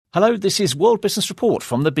Hello, this is World Business Report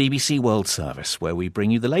from the BBC World Service, where we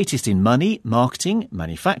bring you the latest in money, marketing,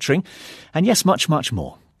 manufacturing, and yes, much, much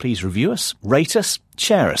more. Please review us, rate us,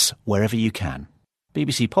 share us wherever you can.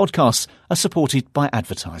 BBC podcasts are supported by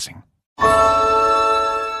advertising.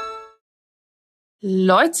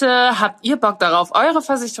 Leute, habt ihr Bock darauf, eure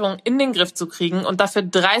Versicherung in den Griff zu kriegen und dafür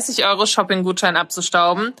 30 € Shopping-Gutschein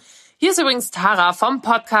abzustauben? Hier ist übrigens Tara vom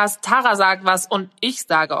Podcast Tara sagt was und ich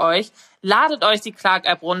sage euch, ladet euch die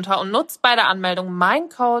Clark-App runter und nutzt bei der Anmeldung meinen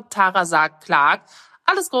Code Tara sagt Clark,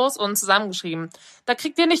 alles groß und zusammengeschrieben. Da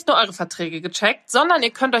kriegt ihr nicht nur eure Verträge gecheckt, sondern ihr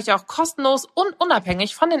könnt euch auch kostenlos und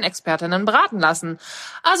unabhängig von den Expertinnen beraten lassen.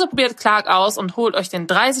 Also probiert Clark aus und holt euch den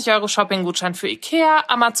 30 € Shopping-Gutschein für Ikea,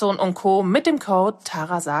 Amazon und Co. mit dem Code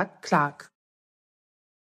Tara sagt Clark.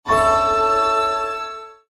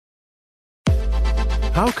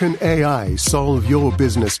 How can AI solve your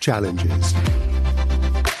business challenges?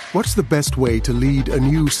 What's the best way to lead a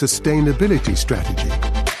new sustainability strategy?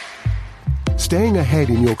 Staying ahead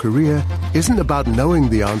in your career isn't about knowing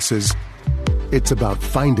the answers, it's about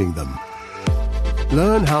finding them.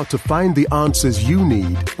 Learn how to find the answers you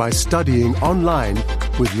need by studying online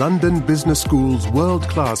with London Business School's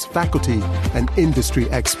world-class faculty and industry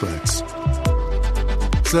experts.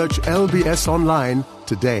 Search LBS Online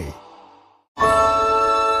today.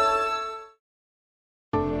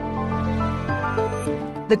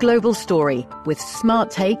 The Global Story, with smart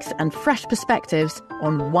takes and fresh perspectives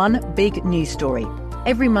on one big news story.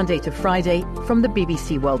 Every Monday to Friday from the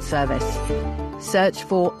BBC World Service. Search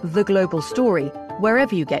for The Global Story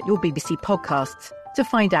wherever you get your BBC podcasts to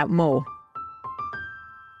find out more.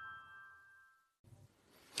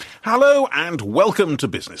 Hello and welcome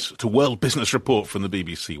to World Business Report from the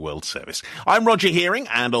BBC World Service. I'm Roger Hearing,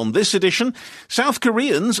 and on this edition, South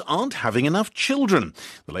Koreans aren't having enough children.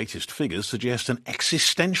 The latest figures suggest an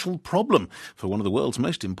existential problem for one of the world's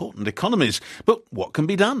most important economies. But what can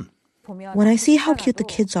be done? When I see how cute the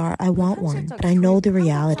kids are, I want one, but I know the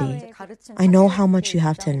reality. I know how much you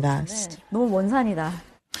have to invest.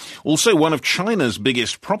 Also, one of China's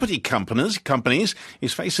biggest property companies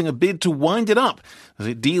is facing a bid to wind it up as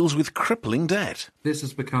it deals with crippling debt. This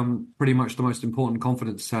has become pretty much the most important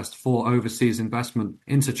confidence test for overseas investment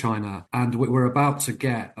into China, and we're about to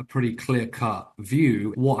get a pretty clear-cut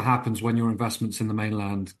view what happens when your investments in the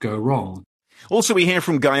mainland go wrong. Also, we hear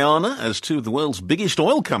from Guyana as two of the world's biggest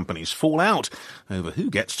oil companies fall out over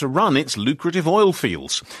who gets to run its lucrative oil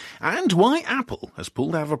fields, and why Apple has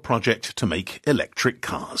pulled out of a project to make electric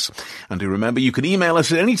cars. And do remember, you can email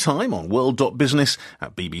us at any time on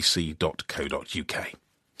world.business@bbc.co.uk.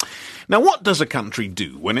 Now, what does a country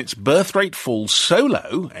do when its birth rate falls so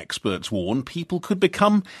low, experts warn, people could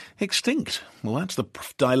become extinct? Well, that's the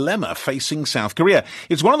dilemma facing South Korea.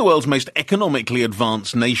 It's one of the world's most economically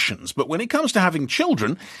advanced nations, but when it comes to having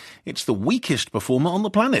children, it's the weakest performer on the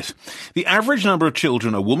planet. The average number of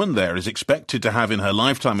children a woman there is expected to have in her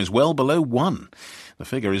lifetime is well below 1. The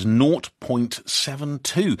figure is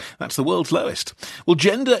 0.72. That's the world's lowest. Well,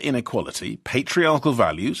 gender inequality, patriarchal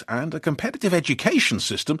values, and a competitive education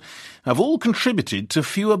system have all contributed to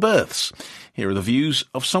fewer births. Here are the views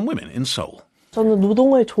of some women in Seoul. I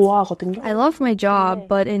love my job,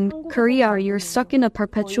 but in Korea, you're stuck in a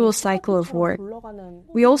perpetual cycle of work.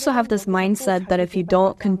 We also have this mindset that if you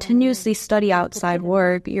don't continuously study outside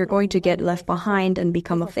work, you're going to get left behind and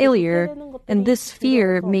become a failure. And this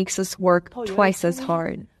fear makes us work twice as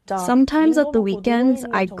hard. Sometimes at the weekends,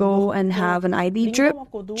 I go and have an IV drip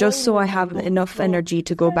just so I have enough energy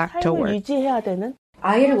to go back to work.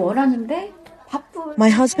 My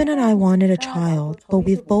husband and I wanted a child, but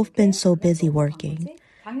we've both been so busy working.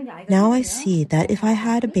 Now I see that if I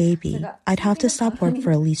had a baby, I'd have to stop work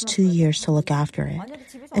for at least 2 years to look after it.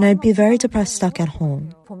 And I'd be very depressed stuck at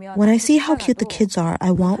home. When I see how cute the kids are,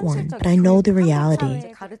 I want one, but I know the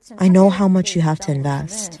reality. I know how much you have to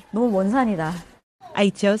invest. I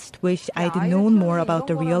just wish I'd known more about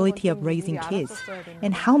the reality of raising kids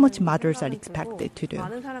and how much mothers are expected to do.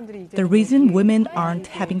 The reason women aren't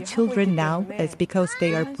having children now is because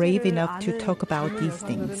they are brave enough to talk about these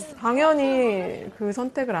things.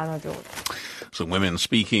 Some women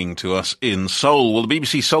speaking to us in Seoul. Well, the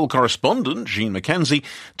BBC Seoul correspondent, Jean Mackenzie,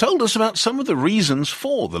 told us about some of the reasons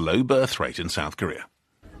for the low birth rate in South Korea.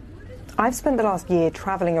 I've spent the last year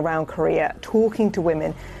travelling around Korea, talking to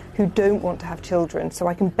women who don't want to have children, so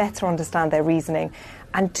I can better understand their reasoning.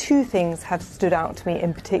 And two things have stood out to me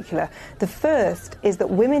in particular. The first is that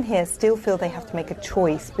women here still feel they have to make a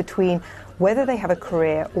choice between whether they have a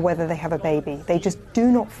career or whether they have a baby. They just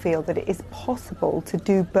do not feel that it is possible to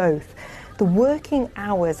do both. The working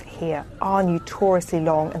hours here are notoriously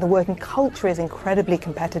long and the working culture is incredibly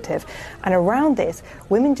competitive. And around this,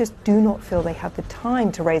 women just do not feel they have the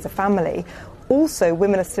time to raise a family. Also,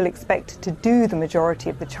 women are still expected to do the majority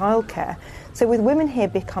of the childcare. So with women here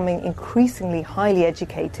becoming increasingly highly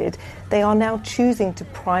educated, they are now choosing to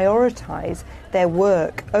prioritise their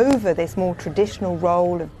work over this more traditional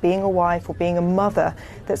role of being a wife or being a mother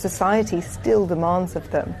that society still demands of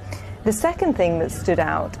them. The second thing that stood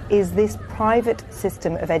out is this private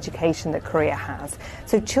system of education that Korea has.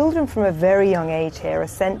 So children from a very young age here are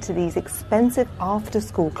sent to these expensive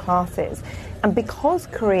after-school classes. And because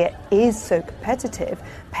Korea is so competitive,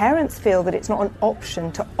 parents feel that it's not an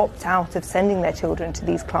option to opt out of sending their children to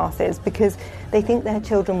these classes because they think their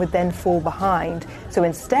children would then fall behind. So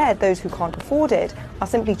instead, those who can't afford it are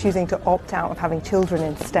simply choosing to opt out of having children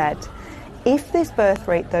instead. If this birth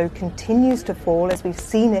rate, though, continues to fall, as we've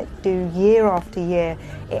seen it do year after year,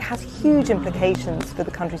 it has huge implications for the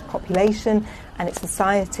country's population and its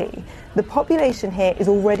society. The population here is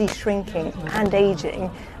already shrinking and ageing,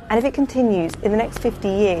 and if it continues, in the next 50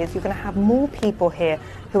 years, you're going to have more people here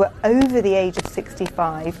who are over the age of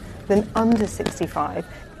 65 than under 65.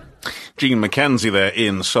 Jean McKenzie there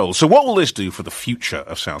in Seoul. So what will this do for the future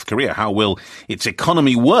of South Korea? How will its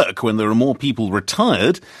economy work when there are more people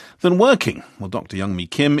retired than working? Well, Dr. Young-Mi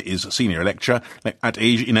Kim is a senior lecturer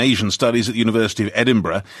in Asian Studies at the University of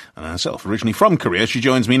Edinburgh, and herself originally from Korea. She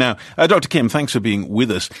joins me now. Dr. Kim, thanks for being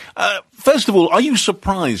with us. First of all, are you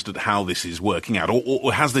surprised at how this is working out,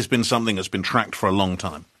 or has this been something that's been tracked for a long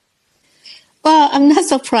time? Well, I'm not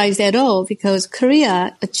surprised at all because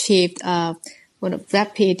Korea achieved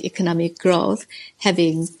rapid economic growth,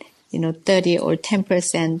 having 30 or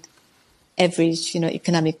 10% average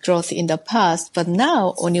economic growth in the past, but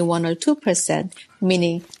now only 1 or 2%,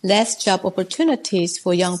 meaning less job opportunities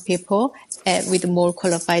for young people with more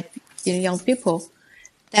qualified young people.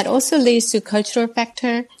 That also leads to cultural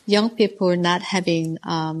factor. Young people not having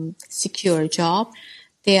secure job,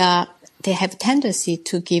 they have tendency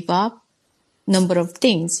to give up number of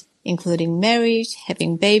things, including marriage,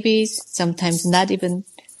 having babies, sometimes not even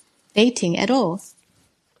dating at all.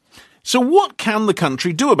 So what can the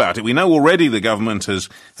country do about it? We know already the government has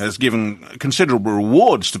given considerable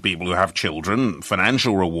rewards to people who have children,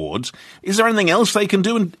 financial rewards. Is there anything else they can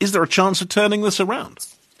do, and is there a chance of turning this around?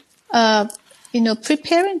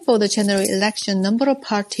 Preparing for the general election, number of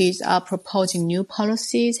parties are proposing new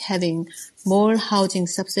policies, having more housing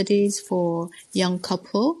subsidies for young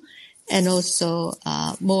couple. And also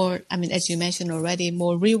as you mentioned already,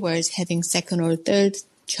 more rewards having second or third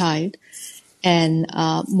child and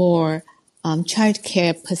more child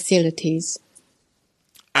care facilities.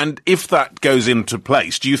 And if that goes into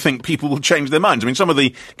place, do you think people will change their minds? I mean, some of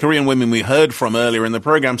the Korean women we heard from earlier in the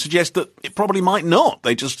program suggest that it probably might not.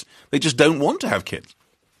 They just don't want to have kids.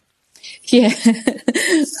 Yeah,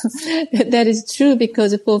 that is true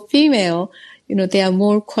because for female, they are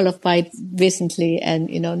more qualified recently and,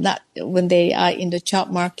 not when they are in the job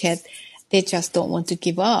market, they just don't want to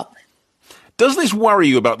give up. Does this worry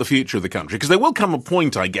you about the future of the country? Because there will come a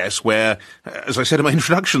point, I guess, where, as I said in my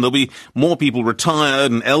introduction, there'll be more people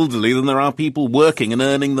retired and elderly than there are people working and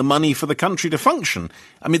earning the money for the country to function.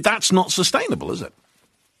 I mean, that's not sustainable, is it?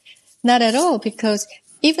 Not at all, because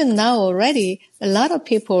even now already, a lot of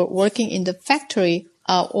people working in the factory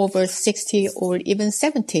are over 60 or even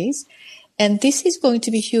 70s. And this is going to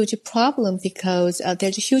be a huge problem because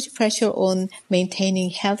there's a huge pressure on maintaining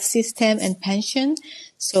health system and pension.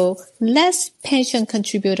 So less pension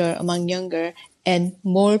contributor among younger and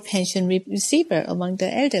more pension receiver among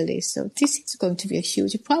the elderly. So this is going to be a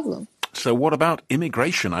huge problem. So what about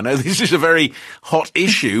immigration? I know this is a very hot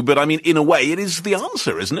issue, but I mean, in a way, it is the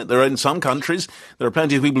answer, isn't it? There are in some countries, there are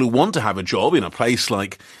plenty of people who want to have a job in a place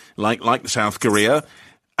like South Korea.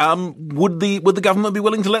 Would the government be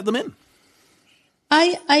willing to let them in?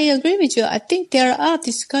 I agree with you. I think there are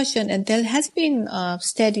discussion and there has been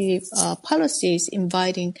steady policies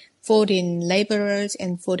inviting foreign laborers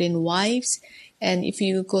and foreign wives. And if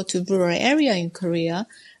you go to rural area in Korea,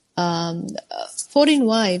 foreign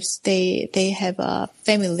wives, they have a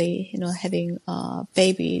family, having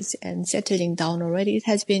babies and settling down already. It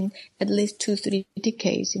has been at least 2-3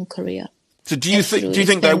 decades in Korea. So do you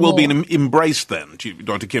think that will be embraced then,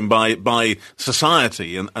 Dr. Kim, by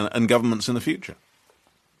society and governments in the future?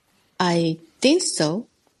 I think so,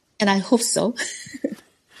 and I hope so.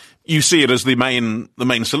 You see it as the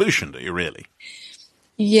main solution, do you really?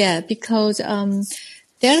 Yeah, because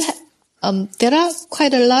there are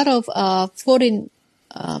quite a lot of foreign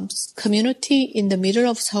community in the middle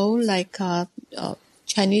of Seoul, like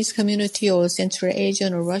Chinese community or Central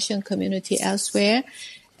Asian or Russian community elsewhere.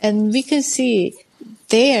 And we can see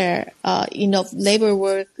there enough labor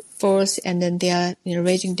workforce, and then they are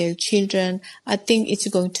raising their children. I think it's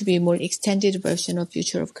going to be a more extended version of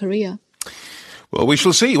future of Korea. Well, we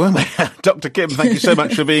shall see, won't we? Dr. Kim, thank you so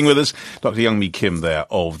much for being with us. Dr. Youngmi Kim there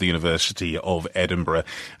of the University of Edinburgh.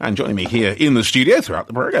 And joining me here in the studio throughout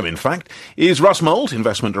the programme, in fact, is Russ Mould,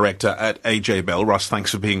 Investment Director at AJ Bell. Russ,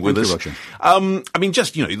 thanks for being with us. Thank you, Roger. I mean,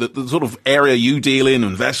 just, the sort of area you deal in,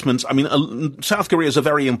 investments. I mean, South Korea is a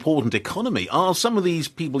very important economy. Are some of these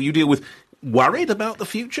people you deal with worried about the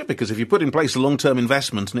future? Because if you put in place a long-term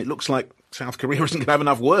investment and it looks like South Korea isn't going to have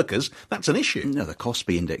enough workers, that's an issue. No, the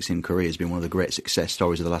Kospi index in Korea has been one of the great success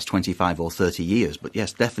stories of the last 25 or 30 years. But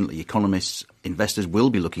yes, definitely, economists, investors will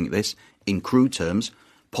be looking at this in crude terms.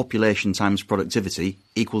 Population times productivity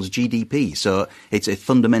equals GDP. So it's a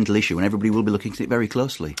fundamental issue, and everybody will be looking at it very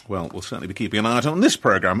closely. Well, we'll certainly be keeping an eye on this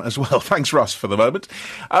programme as well. Thanks, Russ, for the moment.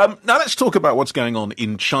 Now let's talk about what's going on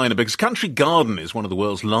in China, because Country Garden is one of the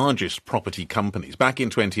world's largest property companies. Back in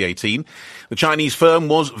 2018, the Chinese firm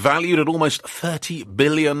was valued at almost $30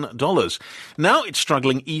 billion. Now it's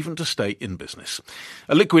struggling even to stay in business.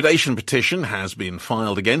 A liquidation petition has been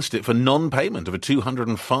filed against it for non-payment of a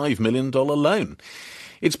 $205 million loan.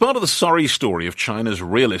 It's part of the sorry story of China's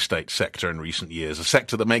real estate sector in recent years, a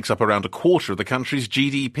sector that makes up around a quarter of the country's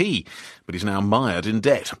GDP, but is now mired in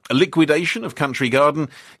debt. A liquidation of Country Garden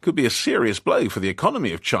could be a serious blow for the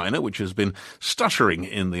economy of China, which has been stuttering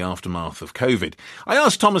in the aftermath of COVID. I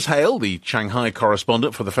asked Thomas Hale, the Shanghai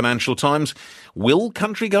correspondent for the Financial Times, will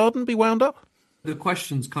Country Garden be wound up? The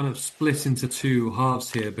question's kind of split into two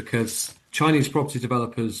halves here, because Chinese property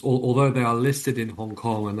developers, although they are listed in Hong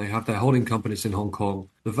Kong and they have their holding companies in Hong Kong,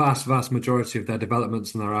 the vast majority of their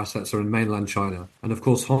developments and their assets are in mainland China. And of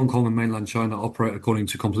course, Hong Kong and mainland China operate according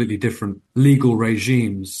to completely different legal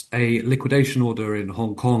regimes. A liquidation order in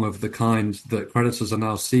Hong Kong of the kind that creditors are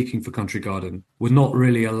now seeking for Country Garden would not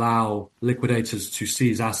really allow liquidators to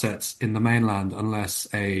seize assets in the mainland unless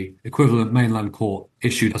a equivalent mainland court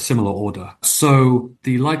issued a similar order. So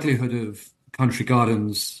the likelihood of Country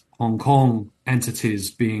Garden's Hong Kong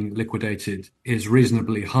entities being liquidated is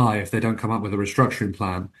reasonably high if they don't come up with a restructuring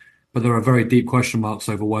plan. But there are very deep question marks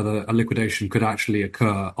over whether a liquidation could actually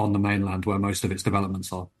occur on the mainland where most of its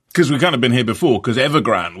developments are. Because we've kind of been here before, because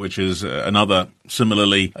Evergrande, which is another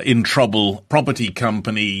similarly in trouble property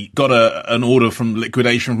company, got an order from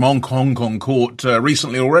liquidation from Hong Kong court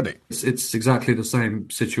recently already. It's exactly the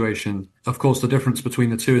same situation. Of course, the difference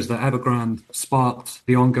between the two is that Evergrande sparked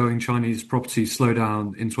the ongoing Chinese property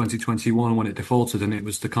slowdown in 2021 when it defaulted, and it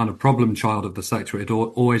was the kind of problem child of the sector. It had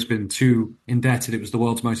always been too indebted. It was the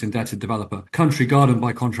world's most indebted developer. Country Garden,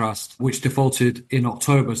 by contrast, which defaulted in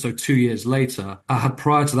October, so 2 years later, had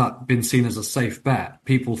prior to that been seen as a safe bet.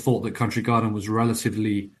 People thought that Country Garden was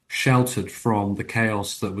relatively sheltered from the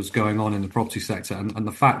chaos that was going on in the property sector, and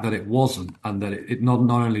the fact that it wasn't, and that it not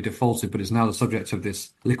only defaulted but is now the subject of this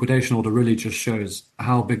liquidation order, really just shows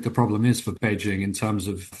how big the problem is for Beijing in terms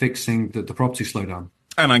of fixing the property slowdown.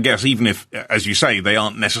 And I guess even if, as you say, they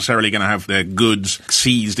aren't necessarily going to have their goods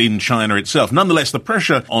seized in China itself, nonetheless the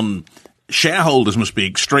pressure on shareholders must be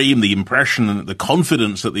extreme. The impression and the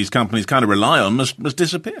confidence that these companies kind of rely on must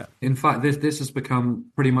disappear. In fact, this has become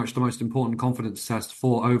pretty much the most important confidence test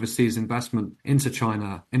for overseas investment into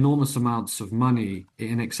China. Enormous amounts of money,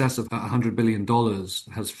 in excess of $100 billion,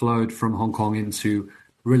 has flowed from Hong Kong into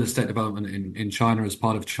real estate development in China as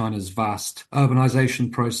part of China's vast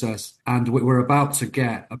urbanization process. And we're about to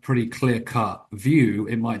get a pretty clear-cut view.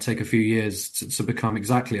 It might take a few years to become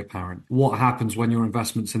exactly apparent. What happens when your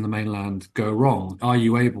investments in the mainland go wrong? Are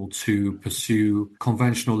you able to pursue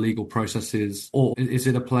conventional legal processes? Or is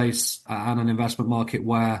it a place and an investment market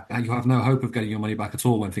where you have no hope of getting your money back at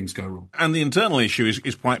all when things go wrong? And the internal issue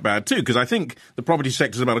is quite bad too, because I think the property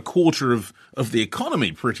sector is about a quarter of the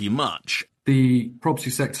economy pretty much. The property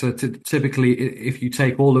sector typically, if you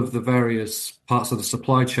take all of the various parts of the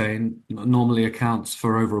supply chain, normally accounts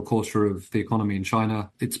for over a quarter of the economy in China.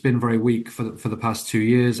 It's been very weak for the past 2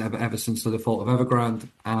 years, ever since the default of Evergrande.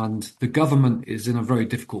 And the government is in a very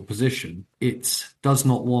difficult position. It does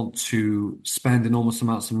not want to spend enormous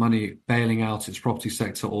amounts of money bailing out its property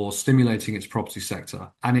sector or stimulating its property sector.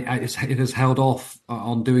 And it has held off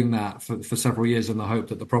on doing that for several years in the hope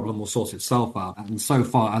that the problem will sort itself out. And so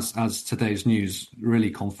far, as today's news really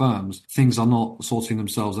confirms, things are not sorting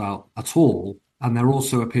themselves out at all. And there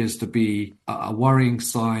also appears to be a worrying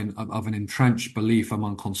sign of an entrenched belief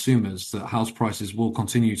among consumers that house prices will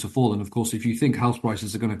continue to fall. And of course, if you think house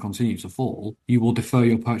prices are going to continue to fall, you will defer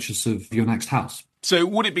your purchase of your next house. So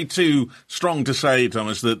would it be too strong to say,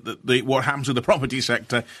 Thomas, that what happens with the property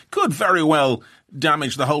sector could very well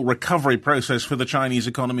damage the whole recovery process for the Chinese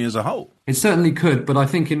economy as a whole? It certainly could, but I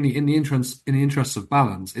think in the interests of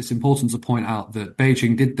balance, it's important to point out that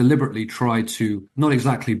Beijing did deliberately try to not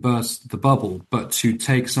exactly burst the bubble, but to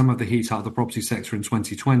take some of the heat out of the property sector in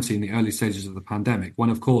 2020 in the early stages of the pandemic, when,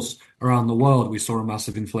 of course, around the world we saw a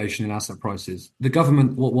massive inflation in asset prices. The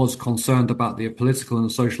government was concerned about the political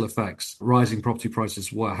and social effects rising property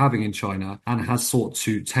prices were having in China, and has sought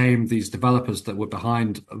to tame these developers that were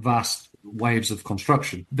behind vast waves of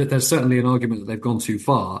construction. That there's certainly an argument that they've gone too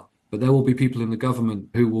far, but there will be people in the government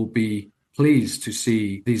who will be pleased to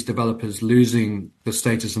see these developers losing the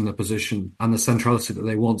status and the position and the centrality that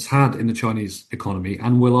they once had in the Chinese economy,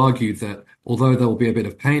 and will argue that although there will be a bit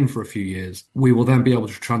of pain for a few years, we will then be able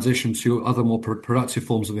to transition to other more productive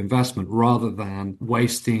forms of investment rather than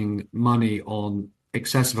wasting money on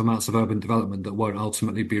excessive amounts of urban development that won't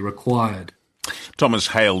ultimately be required. Thomas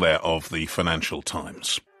Hale there of the Financial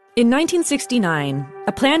Times. In 1969,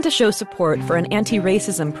 a plan to show support for an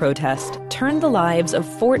anti-racism protest turned the lives of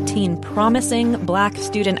 14 promising black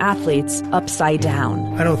student athletes upside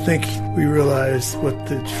down. I don't think we realized what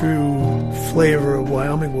the true flavor of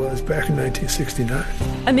Wyoming was back in 1969.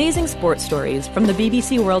 Amazing Sports Stories from the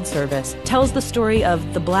BBC World Service tells the story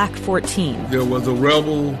of the Black 14. There was a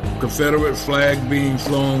rebel Confederate flag being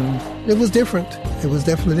flown. It was different. It was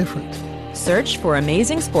definitely different. Search for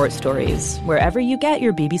Amazing Sports Stories wherever you get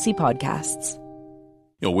your BBC podcasts.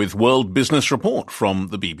 You're with World Business Report from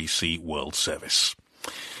the BBC World Service.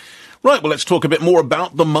 Right, well, let's talk a bit more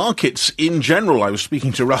about the markets in general. I was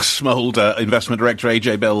speaking to Russ Smold, Investment Director,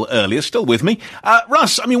 AJ Bell, earlier, still with me.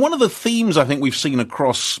 Russ, I mean, one of the themes I think we've seen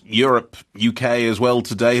across Europe, UK as well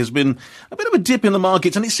today has been a bit of a dip in the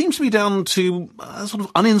markets, and it seems to be down to sort of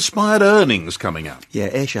uninspired earnings coming out. Yeah,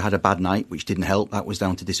 Asia had a bad night, which didn't help. That was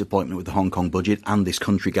down to disappointment with the Hong Kong budget and this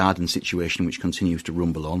country garden situation, which continues to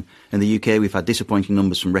rumble on. In the UK, we've had disappointing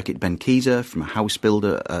numbers from Reckitt Benckiser, from a house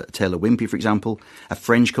builder, Taylor Wimpey, for example, a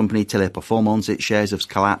French company, Teleperformance, its shares have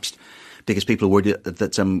collapsed because people are worried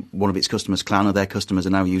that one of its customers, Klarna, their customers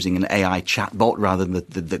are now using an AI chatbot rather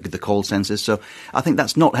than the call centres. So I think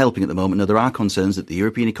that's not helping at the moment. Now, there are concerns that the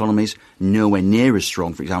European economy is nowhere near as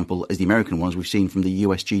strong, for example, as the American ones we've seen from the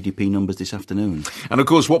US GDP numbers this afternoon. And, of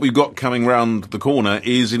course, what we've got coming round the corner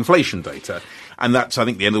is inflation data. And that's, I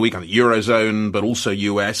think, the end of the week on the Eurozone, but also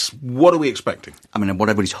US. What are we expecting? I mean, what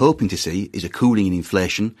everybody's hoping to see is a cooling in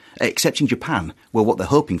inflation, except in Japan, where what they're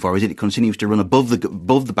hoping for is that it continues to run above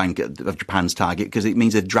the Bank of Japan's target, because it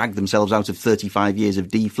means they've dragged themselves out of 35 years of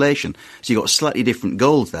deflation. So you've got slightly different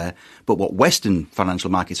goals there. But what Western financial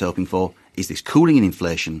markets are hoping for is this cooling in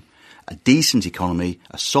inflation, a decent economy,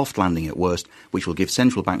 a soft landing at worst, which will give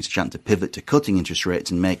central banks a chance to pivot to cutting interest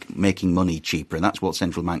rates and making money cheaper. And that's what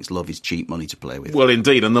central banks love, is cheap money to play with. Well,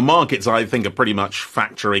 indeed. And the markets, I think, are pretty much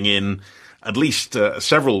factoring in at least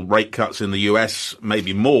several rate cuts in the US,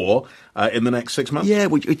 maybe more, in the next 6 months. Yeah,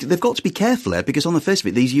 they've got to be careful there, because on the face of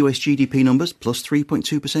it, these US GDP numbers, plus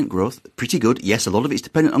 3.2% growth, pretty good. Yes, a lot of it's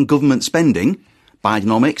dependent on government spending,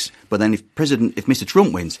 Bidenomics, but then if Mr.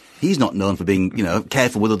 Trump wins, he's not known for being,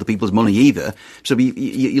 careful with other people's money either. So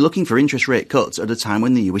you're looking for interest rate cuts at a time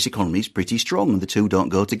when the US economy is pretty strong, and the two don't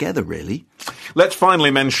go together, really. Let's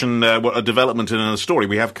finally mention a development in a story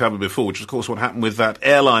we have covered before, which is, of course, what happened with that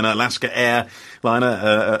airliner, Alaska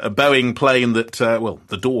Airliner, a Boeing plane that,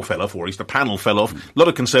 the door fell off, or at least the panel fell off. A lot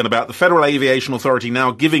of concern about the Federal Aviation Authority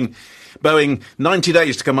now giving Boeing 90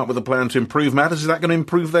 days to come up with a plan to improve matters. Is that going to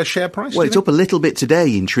improve their share price? Well, it's up a little bit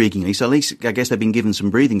today, intriguingly. So at least, I guess, they've been given some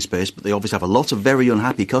breathing space, but they obviously have a lot of very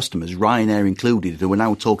unhappy customers, Ryanair included, who are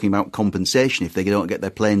now talking about compensation if they don't get their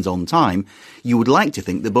planes on time. You would like to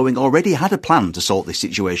think that Boeing already had a plan to sort this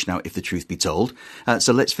situation out, if the truth be told.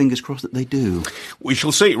 So let's fingers crossed that they do. We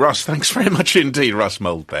shall see. Russ, thanks very much indeed. Russ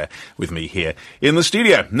Mould there with me here in the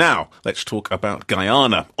studio. Now, let's talk about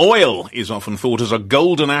Guyana. Oil is often thought as a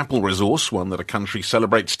golden apple resource, one that a country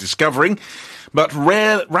celebrates discovering, but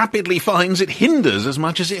rapidly finds it hinders as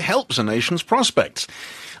much as it helps a nation's prospects.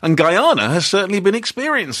 And Guyana has certainly been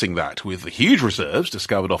experiencing that, with the huge reserves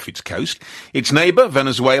discovered off its coast. Its neighbour,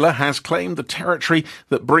 Venezuela, has claimed the territory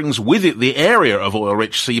that brings with it the area of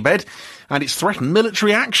oil-rich seabed, and it's threatened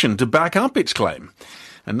military action to back up its claim.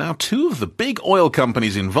 And now two of the big oil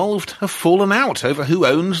companies involved have fallen out over who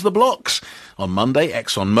owns the blocks. On Monday,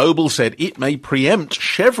 ExxonMobil said it may preempt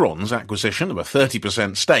Chevron's acquisition of a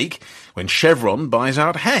 30% stake when Chevron buys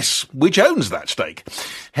out Hess, which owns that stake.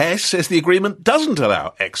 Hess says the agreement doesn't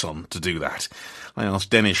allow Exxon to do that. I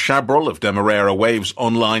asked Dennis Chabrol of Demerara Waves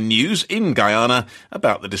Online News in Guyana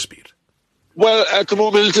about the dispute. Well, at the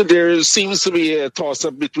moment, there seems to be a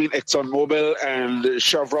toss-up between ExxonMobil and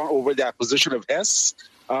Chevron over the acquisition of Hess.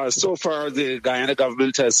 So far, the Guyana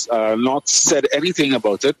government has not said anything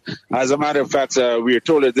about it. As a matter of fact, we are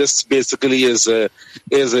told that this basically is a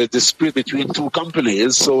dispute between two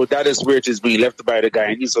companies. So that is where it is being left by the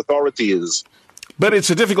Guyanese authorities. But it's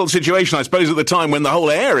a difficult situation, I suppose, at the time when the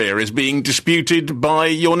whole area is being disputed by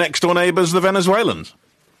your next-door neighbours, the Venezuelans.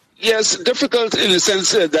 Yes, difficult in the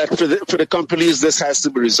sense that for the companies this has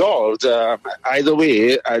to be resolved. Either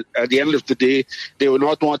way, at the end of the day, they will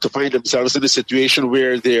not want to find themselves in a situation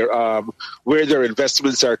where their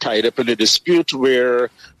investments are tied up in a dispute,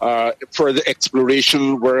 where further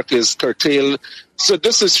exploration work is curtailed. So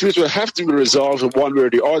this dispute will have to be resolved one way or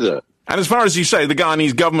the other. And as far as you say, the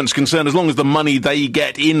Guyanese government's concerned, as long as the money they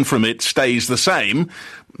get in from it stays the same,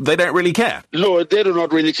 they don't really care. No, they do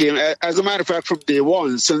not really care. As a matter of fact, from day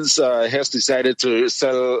one, since Hess decided to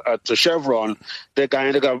sell to Chevron, the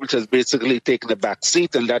Guyana government has basically taken a back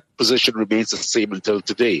seat, and that position remains the same until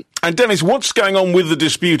today. And Dennis, what's going on with the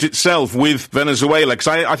dispute itself with Venezuela? Because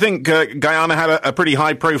I think Guyana had a pretty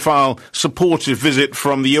high-profile supportive visit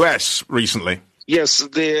from the US recently. Yes,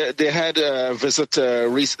 they had a visit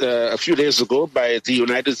a few days ago by the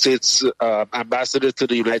United States ambassador to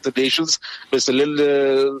the United Nations, Mr.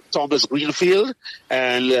 Linda Thomas Greenfield,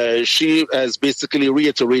 and she has basically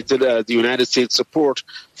reiterated the United States support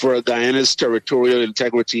for Guyana's territorial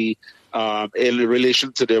integrity in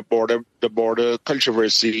relation to the border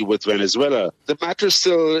controversy with Venezuela. The matter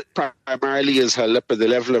still primarily is held up at the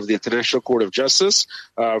level of the International Court of Justice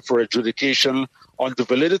for adjudication on the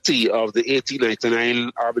validity of the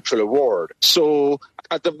 1899 arbitral award. So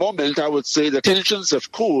at the moment, I would say the tensions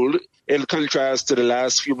have cooled in contrast to the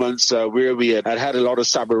last few months where we had a lot of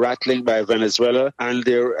saber rattling by Venezuela, and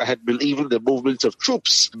there had been even the movement of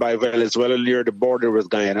troops by Venezuela near the border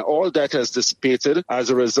with Guyana. All that has dissipated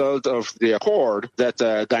as a result of the accord that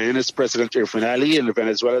Guyana's President Irfan Ali and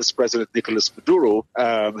Venezuela's President Nicolas Maduro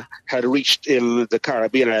had reached in the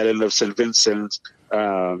Caribbean island of St. Vincent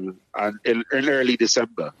in early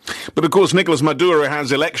December. But of course, Nicolas Maduro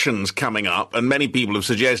has elections coming up, and many people have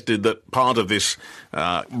suggested that part of this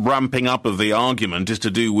ramping up of the argument is to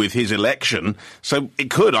do with his election. So it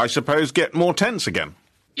could, I suppose, get more tense again.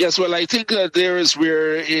 Yes, well, I think there is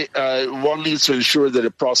where one needs to ensure that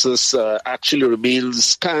the process actually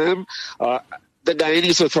remains calm. The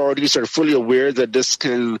Guyanese authorities are fully aware that this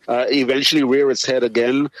can eventually rear its head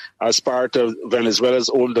again as part of Venezuela's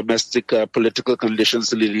own domestic political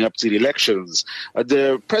conditions leading up to the elections.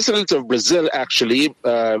 The president of Brazil, actually,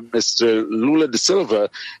 Mr. Lula da Silva,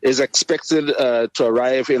 is expected to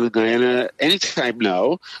arrive in Guyana anytime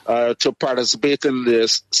now to participate in the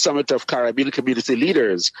Summit of Caribbean Community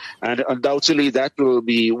Leaders. And undoubtedly, that will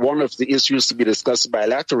be one of the issues to be discussed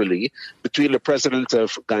bilaterally between the president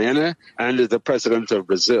of Guyana and the president of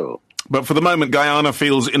Brazil. But for the moment, Guyana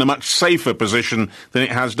feels in a much safer position than it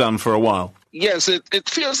has done for a while. Yes, it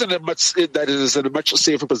feels that it is in a much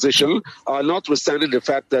safer position, notwithstanding the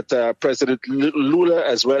fact that President Lula,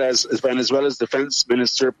 as well as Venezuela's Defense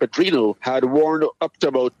Minister Pedrino, had warned up to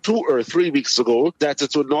about 2 or 3 weeks ago that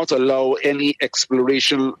it would not allow any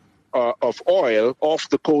exploration of oil off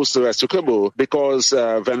the coast of Essequibo, because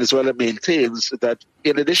Venezuela maintains that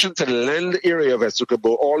in addition to the land area of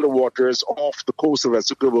Essequibo, all the waters off the coast of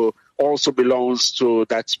Essequibo also belongs to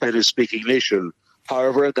that Spanish-speaking nation.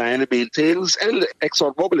 However, Guyana maintains, and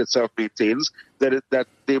ExxonMobil itself maintains, that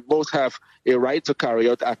they both have a right to carry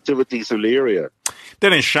out activities in the area.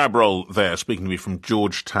 Dennis Chabrol there, speaking to me from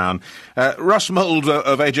Georgetown. Russ Mould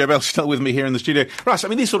of AJ Bell still with me here in the studio. Russ, I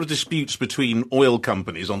mean, these sort of disputes between oil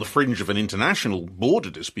companies on the fringe of an international border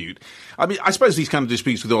dispute, I mean, I suppose these kind of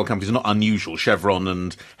disputes with oil companies are not unusual, Chevron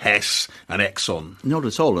and Hess and Exxon. Not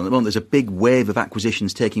at all. At the moment, there's a big wave of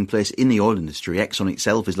acquisitions taking place in the oil industry. Exxon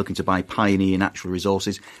itself is looking to buy Pioneer Natural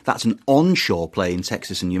Resources. That's an onshore play in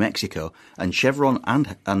Texas and New Mexico. And Chevron and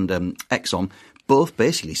Exxon both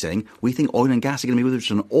basically saying, we think oil and gas are going to be with us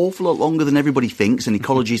an awful lot longer than everybody thinks and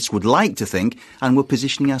ecologists would like to think, and we're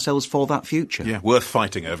positioning ourselves for that future. Yeah, worth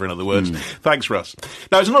fighting over, in other words. Thanks, Russ.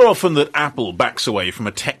 Now, it's not often that Apple backs away from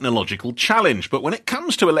a technological challenge, but when it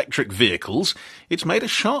comes to electric vehicles, it's made a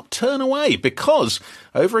sharp turn away because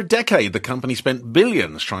over a decade, the company spent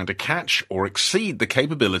billions trying to catch or exceed the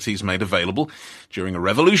capabilities made available during a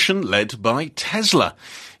revolution led by Tesla.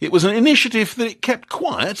 It was an initiative that it kept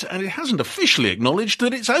quiet, and it hasn't officially acknowledged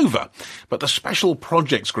that it's over. But the Special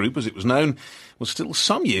Projects Group, as it was known, was still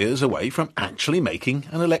some years away from actually making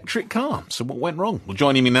an electric car. So what went wrong? Well,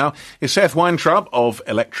 joining me now is Seth Weintraub of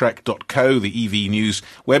electrek.co, the EV News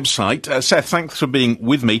website. Seth, thanks for being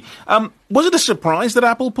with me. Was it a surprise that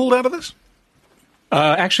Apple pulled out of this?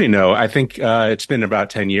 Actually, no. I think it's been about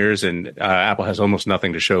 10 years and Apple has almost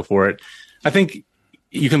nothing to show for it. I think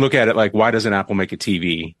you can look at it like, why doesn't Apple make a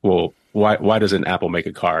TV? Well, why doesn't Apple make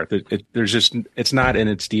a car? It's not in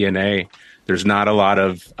its DNA. There's not a lot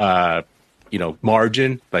of,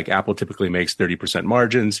 margin. Like Apple typically makes 30%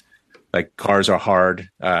 margins. Like cars are hard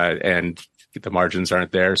and the margins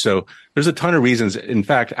aren't there. So there's a ton of reasons. In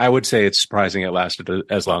fact, I would say it's surprising it lasted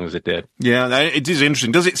as long as it did. Yeah, it is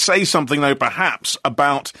interesting. Does it say something, though, perhaps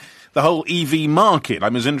about the whole EV market? I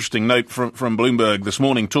mean, there's an interesting note from Bloomberg this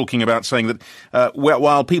morning talking about saying that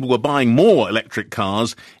while people were buying more electric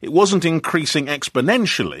cars, it wasn't increasing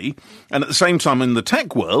exponentially. And at the same time, in the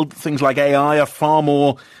tech world, things like AI are far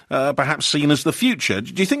more perhaps seen as the future.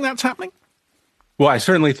 Do you think that's happening? Well, I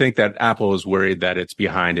certainly think that Apple is worried that it's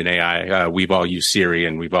behind in AI. We've all used Siri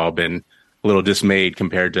and we've all been a little dismayed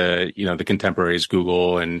compared to, the contemporaries,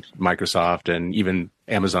 Google and Microsoft, and even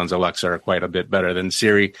Amazon's Alexa are quite a bit better than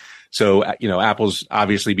Siri. So, Apple's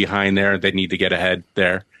obviously behind there. They need to get ahead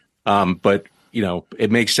there. But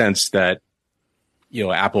it makes sense that,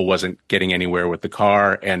 Apple wasn't getting anywhere with the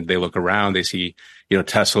car, and they look around, they see,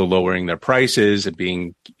 Tesla lowering their prices and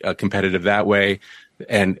being competitive that way,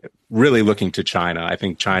 and really looking to China. I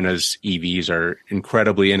think China's EVs are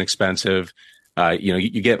incredibly inexpensive.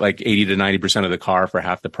 You get like 80 to 90% of the car for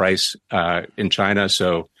half the price in China.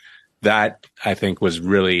 So that, I think, was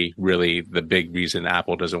really, really the big reason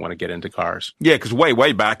Apple doesn't want to get into cars. Yeah, because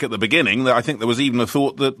way back at the beginning, I think there was even a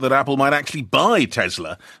thought that Apple might actually buy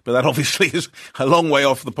Tesla. But that obviously is a long way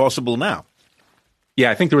off the possible now. Yeah,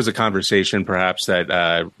 I think there was a conversation, perhaps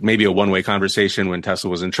that maybe a one-way conversation when Tesla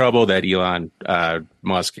was in trouble, that Elon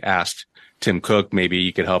Musk asked Tim Cook, maybe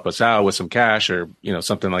you could help us out with some cash or,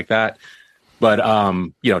 something like that. But,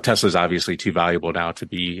 Tesla's obviously too valuable now to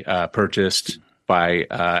be purchased by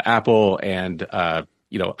Apple. And,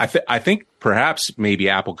 I think perhaps maybe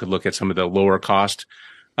Apple could look at some of the lower cost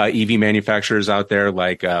EV manufacturers out there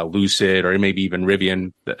like Lucid or maybe even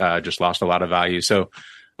Rivian just lost a lot of value. So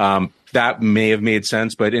that may have made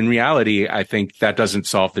sense. But in reality, I think that doesn't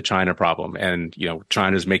solve the China problem. And,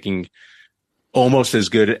 China's making almost as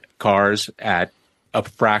good cars at a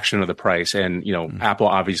fraction of the price. And, Apple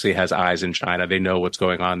obviously has eyes in China. They know what's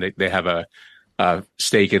going on. They have a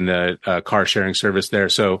stake in the car sharing service there.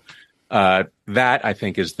 So that, I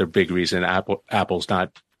think, is the big reason Apple's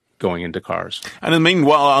not going into cars. And in the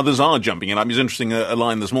meanwhile, others are jumping in. It was interesting, a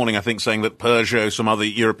line this morning, I think, saying that Peugeot, some other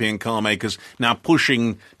European car makers, now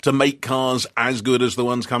pushing to make cars as good as the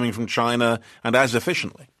ones coming from China and as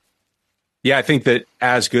efficiently. Yeah, I think that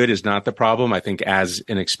as good is not the problem. I think as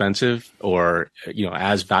inexpensive or,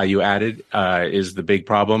 as value added is the big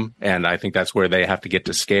problem. And I think that's where they have to get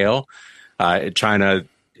to scale. China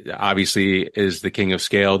obviously is the king of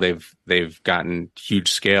scale. They've gotten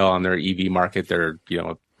huge scale on their EV market. They're,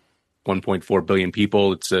 1.4 billion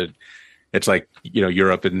people. It's like,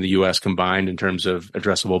 Europe and the US combined in terms of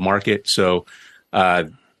addressable market. So,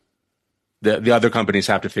 the other companies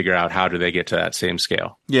have to figure out how do they get to that same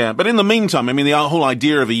scale. Yeah, but in the meantime, I mean, the whole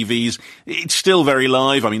idea of EVs, it's still very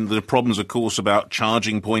live. I mean, there are problems, of course, about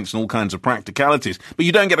charging points and all kinds of practicalities, but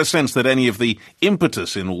you don't get a sense that any of the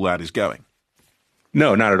impetus in all that is going.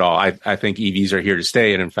 No, not at all. I think EVs are here to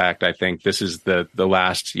stay. And in fact, I think this is the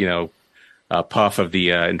last, puff of the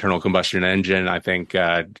internal combustion engine. I think,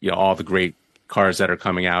 all the great cars that are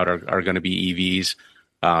coming out are going to be EVs.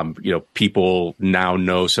 People now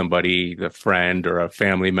know somebody, a friend or a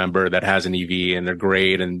family member that has an EV and they're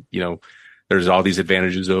great. And, there's all these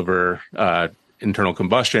advantages over internal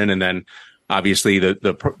combustion. And then obviously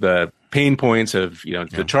the pain points of,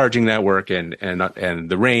 the charging network and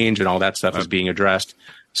the range and all that stuff is being addressed.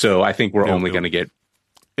 So I think we're only going to get.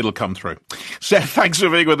 It'll come through. Seth, thanks for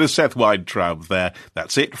being with us. Seth Weintraub there.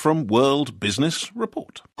 That's it from World Business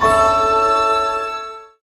Report.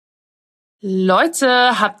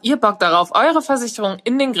 Leute, habt ihr Bock darauf, eure Versicherung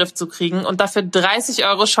in den Griff zu kriegen und dafür 30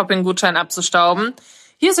 € Shopping-Gutschein abzustauben?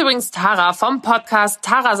 Hier ist übrigens Tara vom Podcast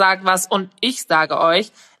Tara sagt was und ich sage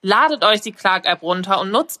euch, ladet euch die Clark-App runter und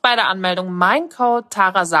nutzt bei der Anmeldung mein Code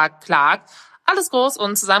Tara sagt Clark. Alles groß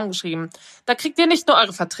und zusammengeschrieben. Da kriegt ihr nicht nur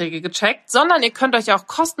eure Verträge gecheckt, sondern ihr könnt euch auch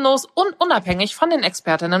kostenlos und unabhängig von den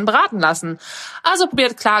Expertinnen beraten lassen. Also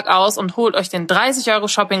probiert Clark aus und holt euch den 30 €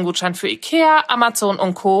 Shopping-Gutschein für Ikea, Amazon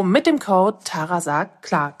und Co. mit dem Code Tara sagt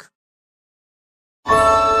Clark.